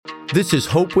This is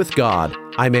Hope with God.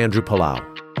 I'm Andrew Palau.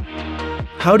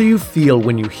 How do you feel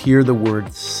when you hear the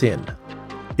word sin?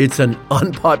 It's an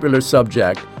unpopular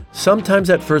subject. Sometimes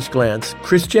at first glance,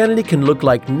 Christianity can look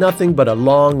like nothing but a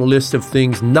long list of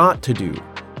things not to do.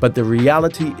 But the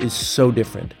reality is so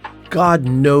different. God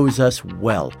knows us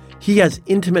well. He has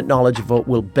intimate knowledge of what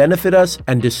will benefit us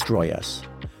and destroy us.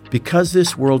 Because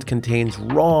this world contains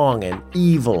wrong and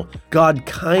evil, God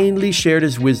kindly shared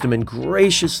His wisdom and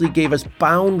graciously gave us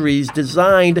boundaries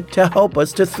designed to help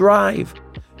us to thrive.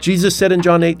 Jesus said in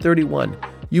John 8:31,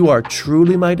 "You are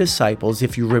truly my disciples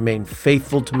if you remain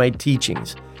faithful to my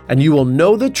teachings, and you will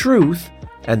know the truth,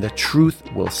 and the truth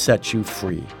will set you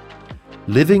free."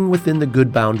 Living within the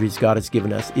good boundaries God has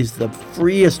given us is the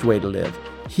freest way to live.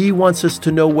 He wants us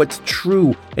to know what's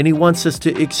true, and He wants us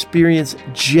to experience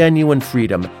genuine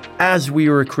freedom as we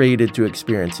were created to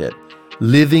experience it.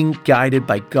 Living guided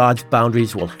by God's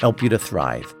boundaries will help you to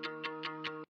thrive.